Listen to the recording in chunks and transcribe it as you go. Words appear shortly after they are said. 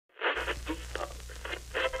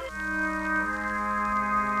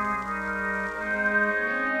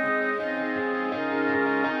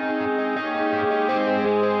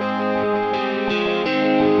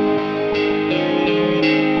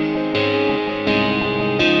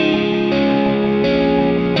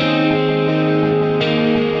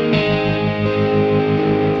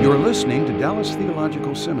Dallas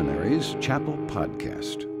Theological Seminary's Chapel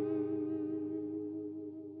Podcast.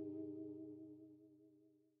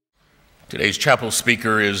 Today's chapel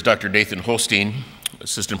speaker is Dr. Nathan Holsteen,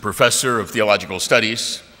 Assistant Professor of Theological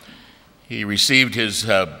Studies. He received his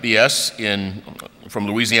BS from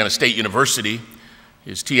Louisiana State University,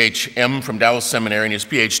 his THM from Dallas Seminary, and his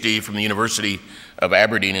PhD from the University of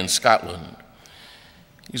Aberdeen in Scotland.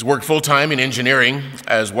 He's worked full-time in engineering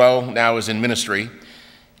as well now as in ministry,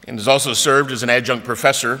 and has also served as an adjunct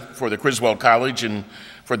professor for the Criswell College and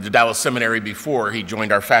for the Dallas Seminary before he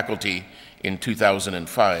joined our faculty in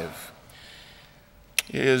 2005.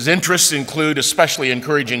 His interests include especially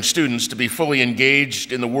encouraging students to be fully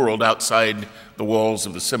engaged in the world outside the walls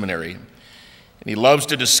of the seminary. And he loves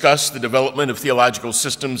to discuss the development of theological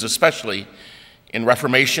systems, especially in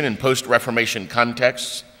Reformation and post-Reformation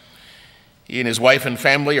contexts. He and his wife and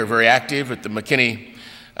family are very active at the McKinney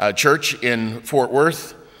Church in Fort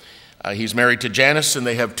Worth. He's married to Janice, and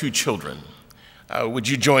they have 2 children. Would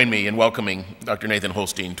you join me in welcoming Dr. Nathan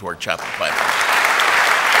Holsteen to our chapel platform?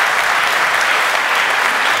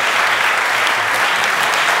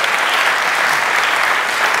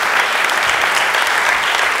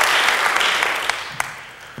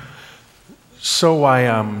 So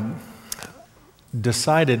I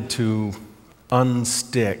decided to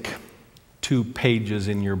unstick 2 pages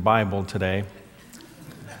in your Bible today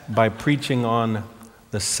by preaching on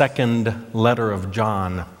the second letter of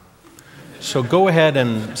John. So go ahead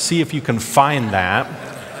and see if you can find that,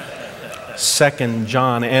 2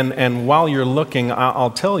 John. And while you're looking,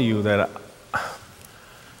 I'll tell you that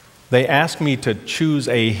they asked me to choose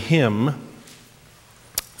a hymn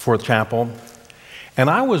for chapel. And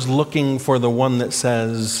I was looking for the one that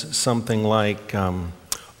says something like,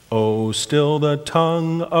 "Oh, still the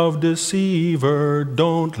tongue of deceiver,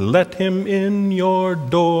 don't let him in your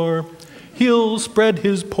door. He'll spread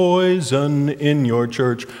his poison in your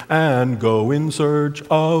church and go in search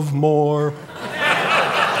of more."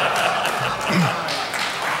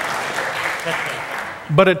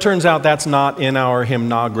 But it turns out that's not in our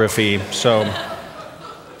hymnography, so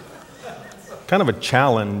kind of a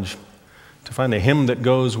challenge to find a hymn that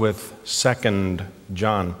goes with 2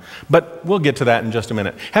 John. But we'll get to that in just a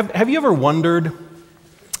minute. Have you ever wondered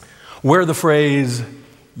where the phrase,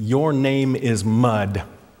 "your name is mud,"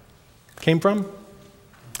 came from?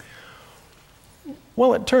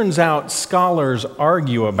 Well, it turns out scholars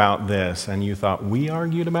argue about this, and you thought we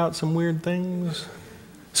argued about some weird things?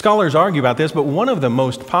 Scholars argue about this, but one of the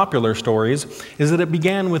most popular stories is that it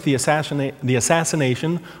began with the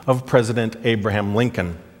assassination of President Abraham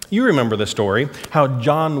Lincoln. You remember the story, how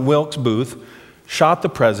John Wilkes Booth shot the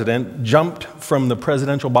president, jumped from the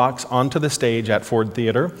presidential box onto the stage at Ford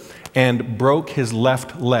Theater, and broke his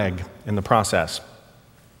left leg in the process.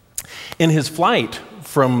 In his flight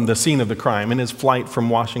from the scene of the crime, in his flight from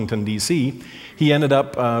Washington, D.C., he ended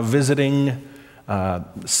up visiting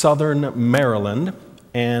southern Maryland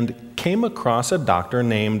and came across a doctor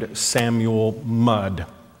named Samuel Mudd,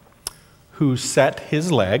 who set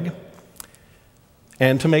his leg.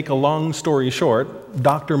 And to make a long story short,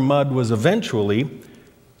 Dr. Mudd was eventually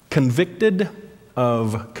convicted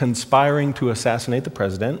of conspiring to assassinate the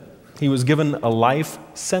president. He was given a life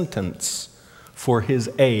sentence for his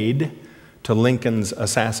aid to Lincoln's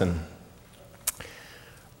assassin.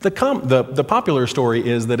 The popular story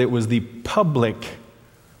is that it was the public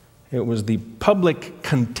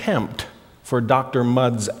contempt for Dr.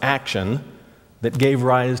 Mudd's action that gave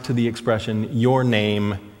rise to the expression, "your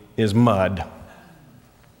name is mud."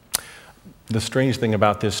 The strange thing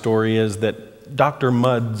about this story is that Dr.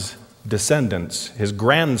 Mudd's descendants, his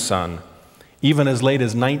grandson, even as late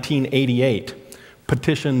as 1988,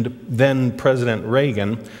 petitioned then President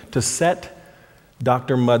Reagan to set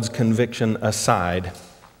Dr. Mudd's conviction aside.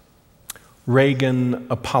 Reagan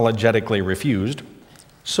apologetically refused,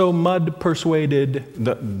 so Mudd persuaded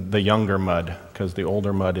the younger Mudd, because the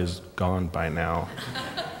older Mudd is gone by now.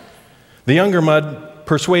 The younger Mudd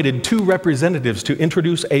persuaded 2 representatives to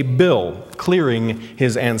introduce a bill clearing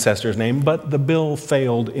his ancestor's name, but the bill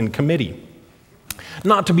failed in committee.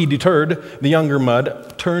 Not to be deterred, the younger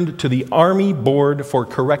Mudd turned to the Army Board for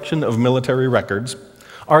Correction of Military Records,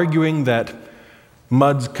 arguing that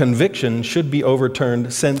Mudd's conviction should be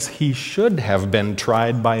overturned since he should have been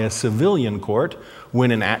tried by a civilian court,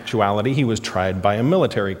 when in actuality he was tried by a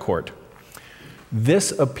military court.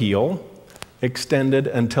 This appeal extended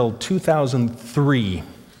until 2003,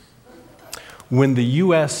 when the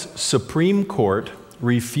U.S. Supreme Court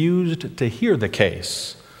refused to hear the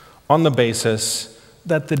case on the basis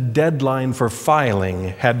that the deadline for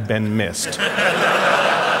filing had been missed.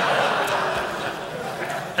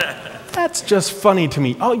 That's just funny to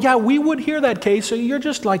me. Oh, yeah, we would hear that case, so you're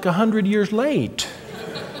just like 100 years late.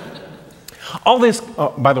 All this,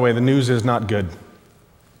 oh, by the way, the news is not good.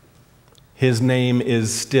 His name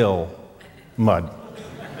is still mud.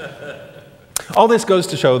 All this goes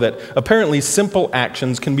to show that apparently simple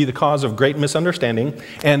actions can be the cause of great misunderstanding,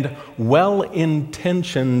 and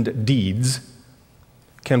well-intentioned deeds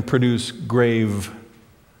can produce grave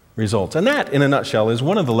results. And that, in a nutshell, is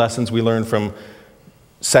one of the lessons we learn from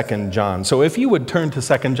 2 John. So if you would turn to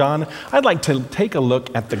 2 John, I'd like to take a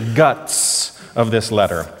look at the guts of this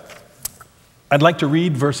letter. I'd like to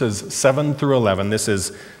read verses 7 through 11. This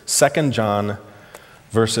is 2 John,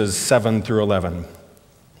 verses 7 through 11.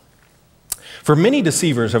 For many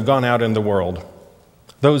deceivers have gone out in the world,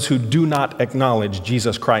 those who do not acknowledge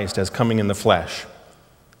Jesus Christ as coming in the flesh.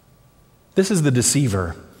 This is the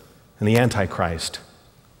deceiver and the Antichrist.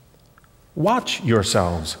 Watch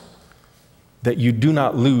yourselves, that you do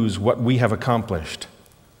not lose what we have accomplished,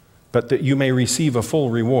 but that you may receive a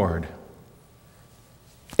full reward.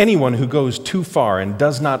 Anyone who goes too far and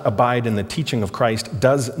does not abide in the teaching of Christ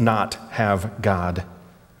does not have God.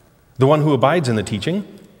 The one who abides in the teaching,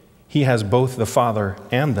 he has both the Father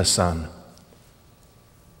and the Son.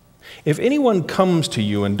 If anyone comes to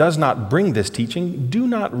you and does not bring this teaching, do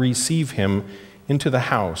not receive him into the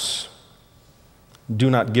house.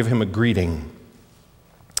 Do not give him a greeting.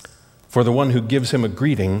 For the one who gives him a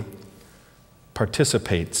greeting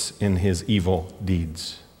participates in his evil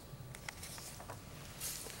deeds.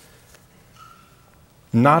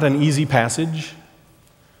 Not an easy passage,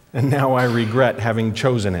 and now I regret having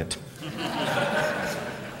chosen it.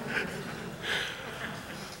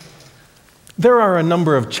 There are a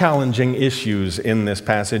number of challenging issues in this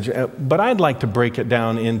passage, but I'd like to break it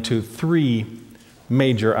down into three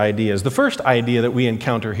major ideas. The first idea that we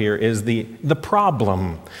encounter here is the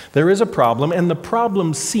problem. There is a problem, and the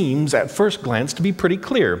problem seems at first glance to be pretty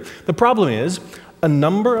clear. The problem is a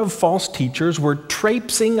number of false teachers were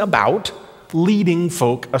traipsing about, leading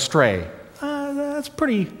folk astray. It's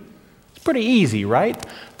pretty easy, right?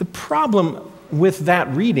 The problem with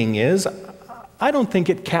that reading is I don't think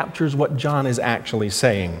it captures what John is actually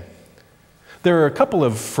saying. There are a couple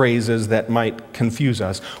of phrases that might confuse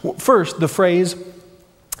us. First, the phrase,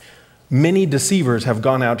 many deceivers have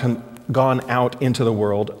gone out into the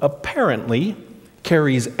world, apparently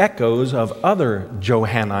carries echoes of other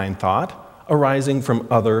Johannine thought arising from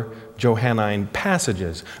other Johannine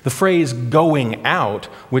passages. The phrase going out,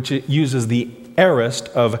 which uses the aorist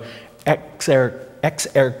of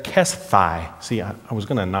exerkesthai. See, I was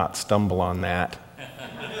going to not stumble on that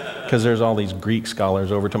because there's all these Greek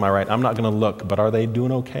scholars over to my right. I'm not going to look, but are they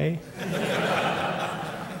doing okay?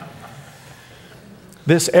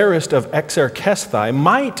 This aorist of exerkesthai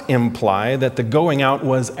might imply that the going out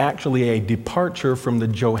was actually a departure from the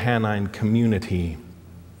Johannine community.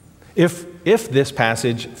 If this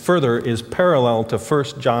passage further is parallel to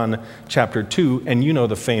 1 John chapter 2, and you know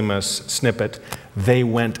the famous snippet, they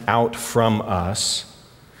went out from us.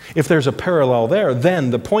 If there's a parallel there, then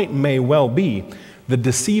the point may well be the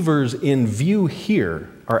deceivers in view here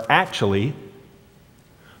are actually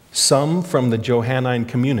some from the Johannine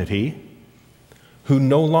community who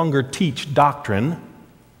no longer teach doctrine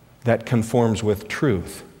that conforms with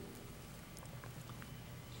truth.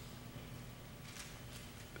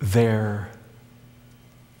 They're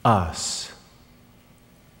us.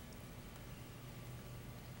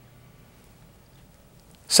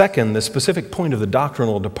 Second, the specific point of the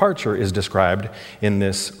doctrinal departure is described in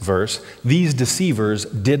this verse. These deceivers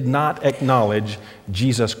did not acknowledge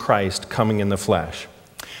Jesus Christ coming in the flesh.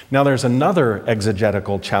 Now there's another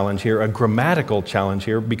exegetical challenge here, a grammatical challenge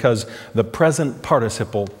here, because the present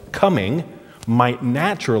participle coming might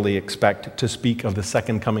naturally expect to speak of the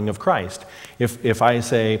second coming of Christ. If I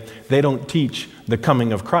say they don't teach the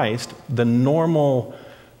coming of Christ, the normal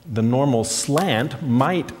slant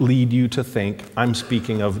might lead you to think I'm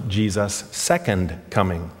speaking of Jesus' second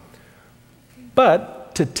coming.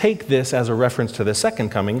 But to take this as a reference to the second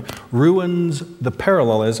coming ruins the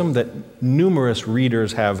parallelism that numerous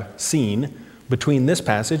readers have seen between this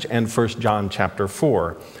passage and 1 John chapter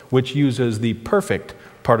 4, which uses the perfect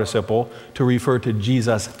participle to refer to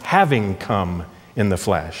Jesus having come in the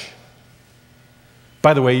flesh.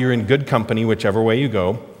 By the way, you're in good company whichever way you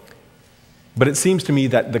go, but it seems to me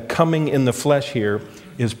that the coming in the flesh here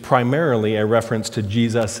is primarily a reference to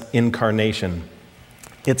Jesus' incarnation.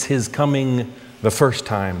 It's his coming the first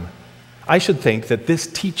time. I should think that this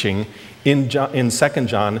teaching in 2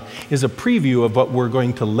 John is a preview of what we're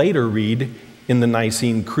going to later read in the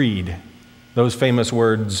Nicene Creed. Those famous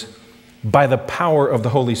words, by the power of the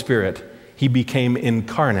Holy Spirit, he became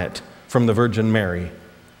incarnate from the Virgin Mary.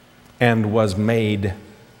 and was made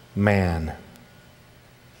man.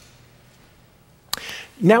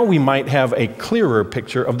 Now we might have a clearer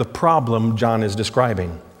picture of the problem John is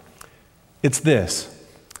describing. It's this: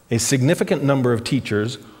 a significant number of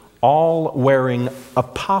teachers, all wearing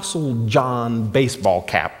Apostle John baseball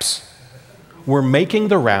caps, were making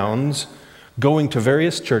the rounds, going to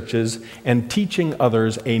various churches and teaching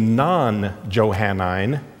others a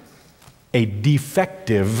non-Johannine, a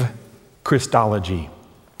defective Christology.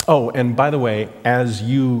 Oh, and by the way, as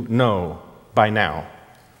you know by now,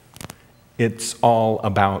 it's all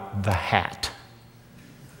about the hat.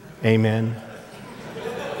 Amen?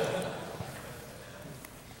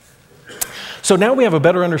 So now we have a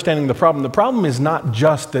better understanding of the problem. The problem is not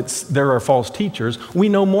just that there are false teachers. We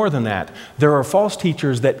know more than that. There are false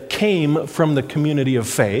teachers that came from the community of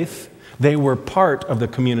faith. They were part of the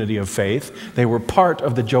community of faith. They were part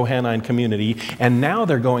of the Johannine community. And now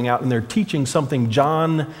they're going out and they're teaching something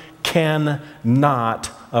John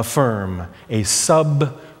cannot affirm: a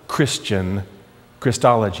sub-Christian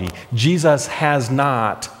Christology. Jesus has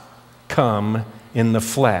not come in the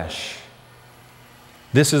flesh.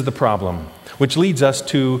 This is the problem, which leads us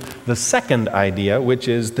to the second idea, which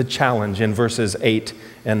is the challenge in verses 8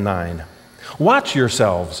 and 9. Watch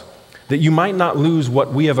yourselves, that you might not lose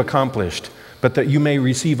what we have accomplished, but that you may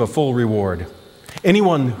receive a full reward.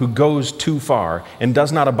 Anyone who goes too far and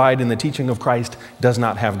does not abide in the teaching of Christ does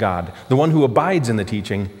not have God. The one who abides in the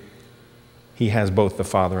teaching, he has both the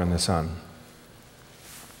Father and the Son.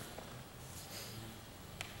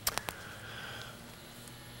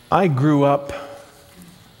 I grew up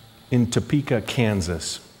in Topeka,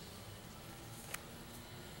 Kansas,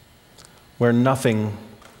 where nothing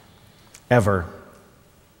ever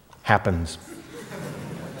happens.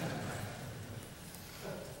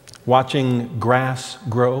 Watching grass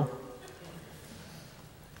grow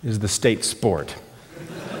is the state sport.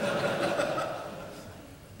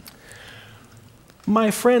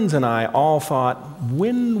 My friends and I all thought,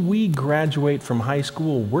 when we graduate from high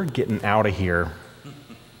school, we're getting out of here.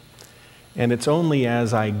 And it's only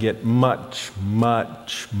as I get much,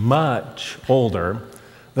 much, much older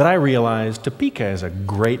that I realized Topeka is a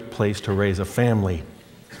great place to raise a family.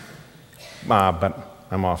 But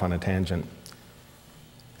I'm off on a tangent.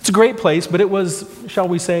 It's a great place, but it was, shall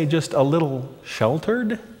we say, just a little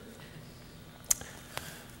sheltered.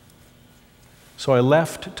 So I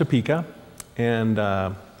left Topeka and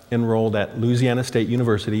enrolled at Louisiana State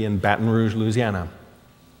University in Baton Rouge, Louisiana.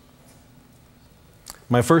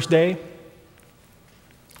 My first day,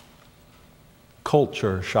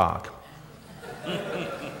 culture shock.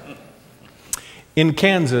 In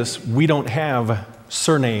Kansas, we don't have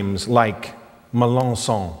surnames like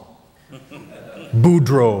Melanson,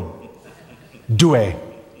 Boudreaux, Douay.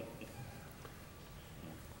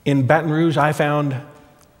 In Baton Rouge, I found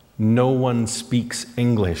no one speaks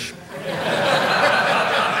English.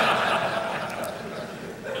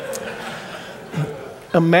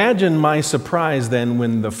 Imagine my surprise then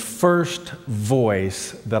when the first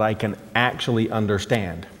voice that I can actually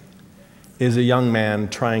understand is a young man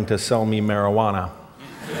trying to sell me marijuana.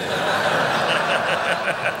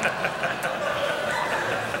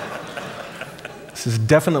 This is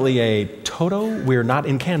definitely a Toto, we're not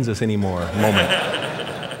in Kansas anymore moment.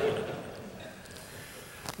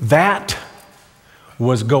 That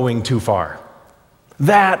was going too far.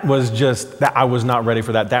 That was just, I was not ready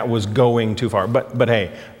for that. That was going too far. But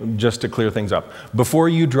hey, just to clear things up, before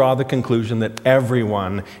you draw the conclusion that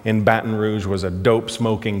everyone in Baton Rouge was a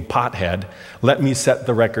dope-smoking pothead, let me set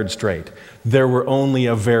the record straight. There were only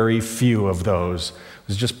a very few of those. It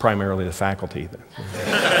was just primarily the faculty.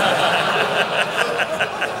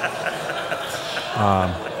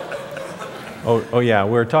 Oh yeah,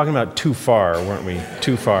 we were talking about too far, weren't we?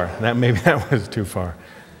 Too far. Maybe that was too far.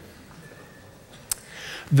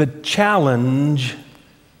 The challenge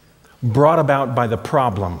brought about by the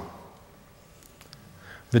problem.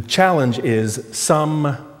 The challenge is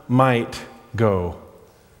some might go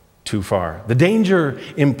too far. The danger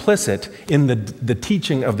implicit in the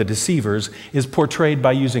teaching of the deceivers is portrayed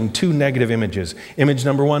by using two negative images. Image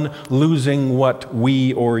number one, losing what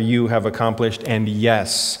we or you have accomplished. And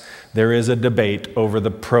yes, there is a debate over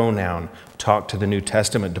the pronoun. Talk to the New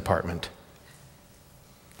Testament department.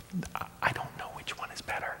 I don't know which one is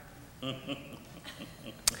better.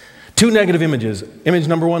 Two negative images. Image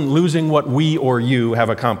number one, losing what we or you have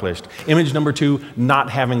accomplished. Image number two, not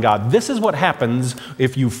having God. This is what happens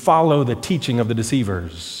if you follow the teaching of the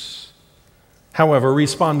deceivers. However,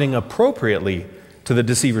 responding appropriately to the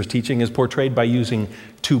deceiver's teaching is portrayed by using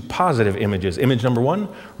two positive images. Image number one,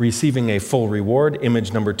 receiving a full reward.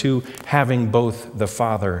 Image number two, having both the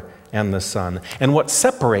Father and the Son. And what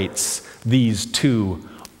separates these two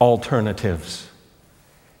alternatives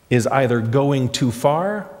is either going too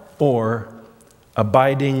far or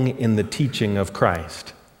abiding in the teaching of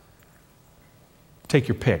Christ. Take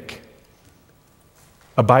your pick.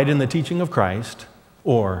 Abide in the teaching of Christ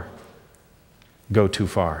or go too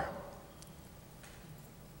far.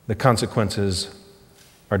 The consequences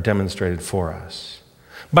are demonstrated for us.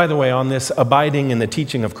 By the way, on this abiding in the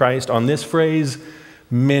teaching of Christ, on this phrase,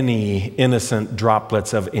 many innocent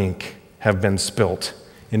droplets of ink have been spilt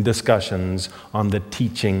in discussions on the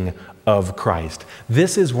teaching of Christ.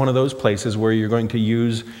 This is one of those places where you're going to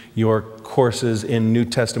use your courses in New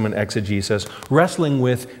Testament exegesis, wrestling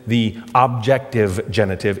with the objective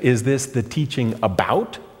genitive. Is this the teaching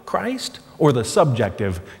about Christ? Or the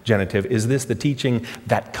subjective genitive? Is this the teaching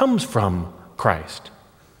that comes from Christ?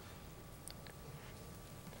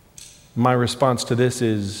 My response to this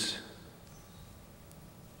is,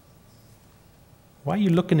 why are you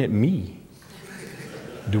looking at me?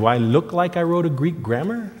 Do I look like I wrote a Greek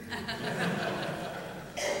grammar?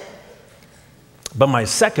 But my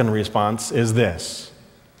second response is this.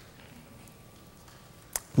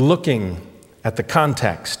 Looking at the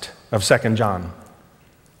context of 2 John,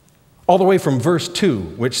 all the way from verse 2,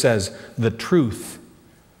 which says, the truth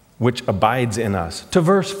which abides in us, to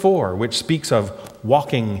verse 4, which speaks of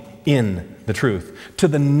walking in the truth, to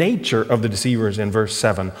the nature of the deceivers in verse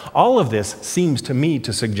 7, all of this seems to me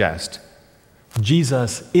to suggest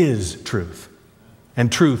Jesus is truth,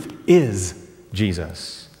 and truth is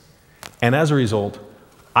Jesus. And as a result,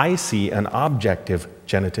 I see an objective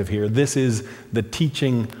genitive here. This is the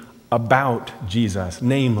teaching about Jesus,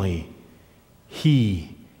 namely,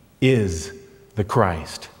 He is the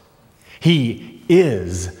Christ. He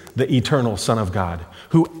is the eternal Son of God,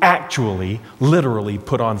 who actually, literally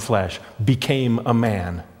put on flesh, became a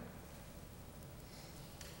man.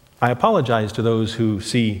 I apologize to those who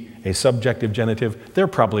see a subjective genitive. They're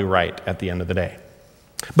probably right at the end of the day.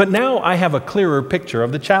 But now I have a clearer picture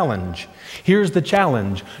of the challenge. Here's the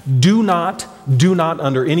challenge. Do not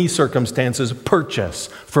under any circumstances purchase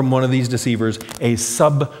from one of these deceivers a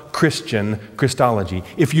sub-Christian Christology.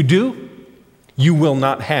 If you do, you will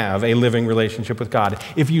not have a living relationship with God.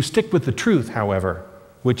 If you stick with the truth, however,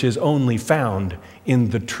 which is only found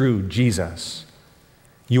in the true Jesus,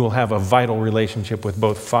 you will have a vital relationship with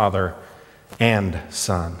both Father and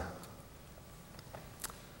Son.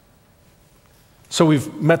 So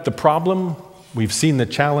we've met the problem, we've seen the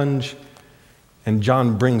challenge, and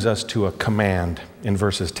John brings us to a command in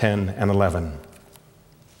verses 10 and 11.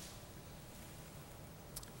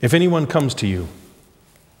 If anyone comes to you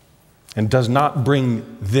and does not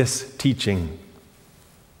bring this teaching,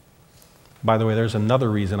 by the way, there's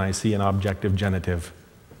another reason I see an objective genitive.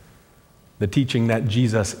 The teaching that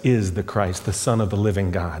Jesus is the Christ, the Son of the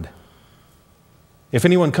living God. If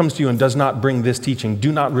anyone comes to you and does not bring this teaching,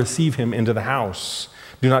 do not receive him into the house.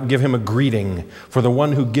 Do not give him a greeting, for the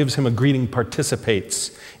one who gives him a greeting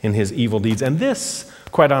participates in his evil deeds. And this,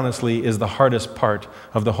 quite honestly, is the hardest part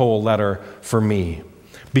of the whole letter for me,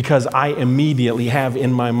 because I immediately have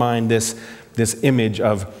in my mind this image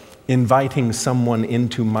of inviting someone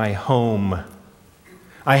into my home.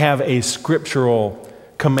 I have a scriptural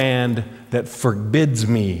command that forbids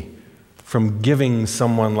me from giving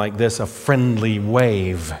someone like this a friendly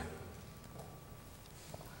wave.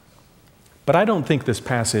 But I don't think this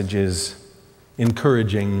passage is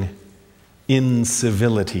encouraging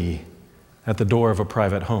incivility at the door of a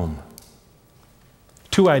private home.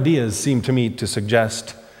 Two ideas seem to me to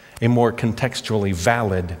suggest a more contextually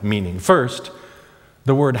valid meaning. First,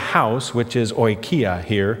 the word house, which is oikia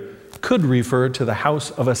here, could refer to the house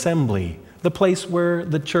of assembly, the place where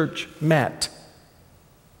the church met.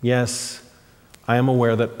 Yes, I am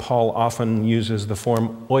aware that Paul often uses the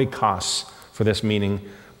form oikos for this meaning,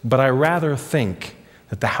 but I rather think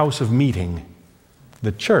that the house of meeting,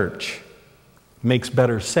 the church, makes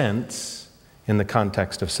better sense in the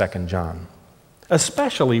context of 2 John,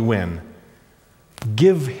 especially when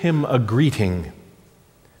give him a greeting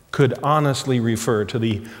could honestly refer to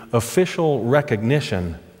the official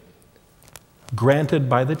recognition granted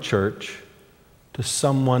by the church to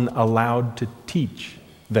someone allowed to teach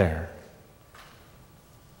there.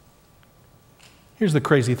 Here's the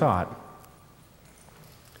crazy thought.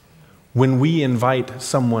 When we invite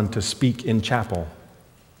someone to speak in chapel,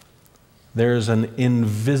 there's an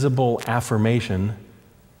invisible affirmation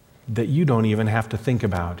that you don't even have to think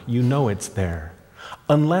about. You know it's there.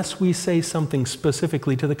 Unless we say something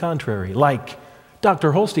specifically to the contrary, like,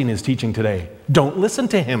 Dr. Holsteen is teaching today. Don't listen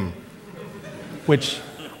to him. Which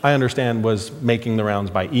I understand was making the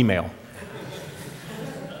rounds by email.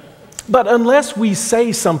 But unless we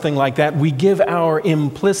say something like that, we give our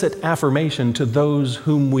implicit affirmation to those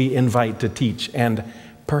whom we invite to teach. And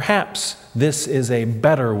perhaps this is a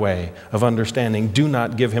better way of understanding do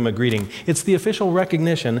not give him a greeting. It's the official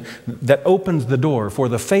recognition that opens the door for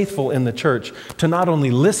the faithful in the church to not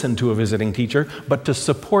only listen to a visiting teacher, but to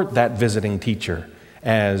support that visiting teacher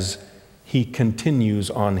as he continues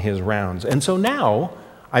on his rounds. And so now,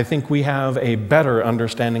 I think we have a better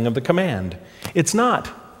understanding of the command. It's not,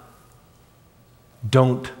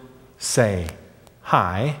 don't say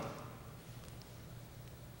hi.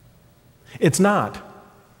 It's not,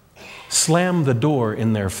 slam the door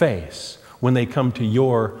in their face when they come to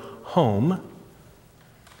your home.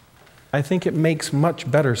 I think it makes much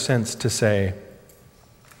better sense to say,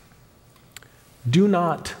 do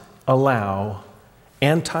not allow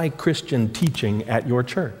anti-Christian teaching at your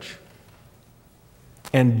church,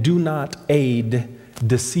 and do not aid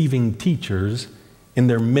deceiving teachers in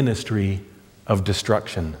their ministry of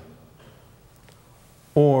destruction.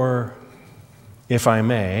 Or, if I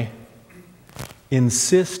may,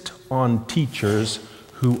 insist on teachers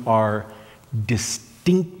who are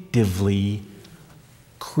distinctively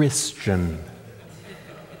Christian.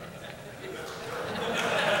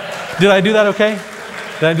 Did I do that okay?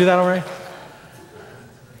 Did I do that all right?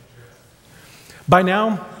 By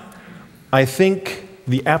now, I think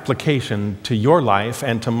the application to your life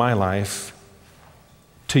and to my life,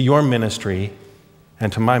 to your ministry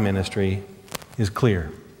and to my ministry, is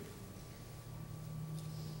clear.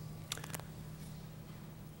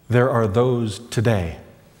 There are those today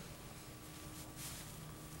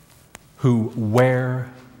who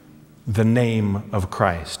wear the name of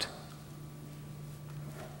Christ,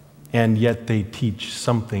 and yet they teach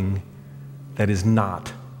something that is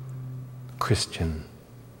not Christian.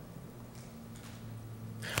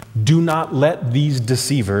 Do not let these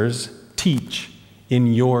deceivers teach in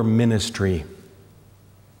your ministry,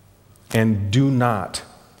 and do not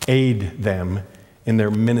aid them in their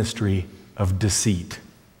ministry of deceit,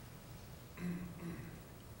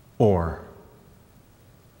 or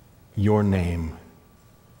your name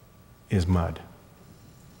is mud.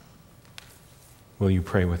 Will you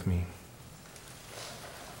pray with me?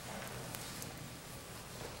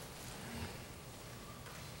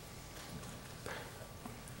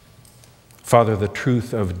 Father, the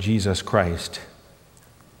truth of Jesus Christ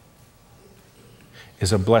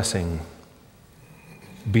is a blessing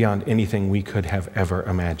beyond anything we could have ever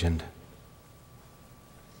imagined.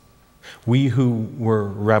 We who were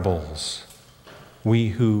rebels, we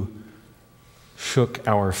who shook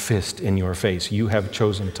our fist in your face, you have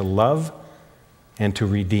chosen to love and to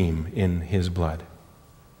redeem in his blood.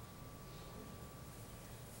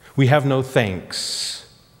 We have no thanks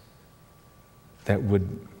that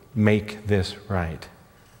would make this right.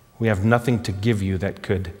 We have nothing to give you that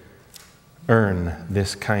could earn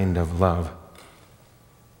this kind of love.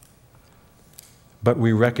 But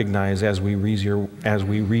we recognize as we read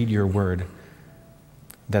your word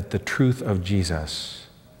that the truth of Jesus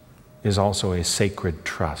is also a sacred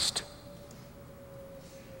trust.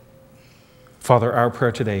 Father, our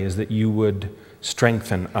prayer today is that you would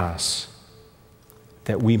strengthen us,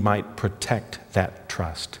 that we might protect that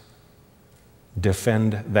trust,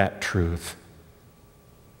 defend that truth,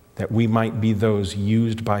 that we might be those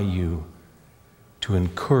used by you to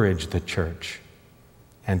encourage the church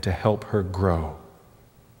and to help her grow,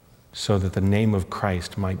 so that the name of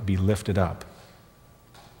Christ might be lifted up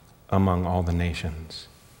among all the nations.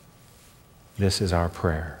 This is our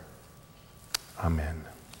prayer. Amen.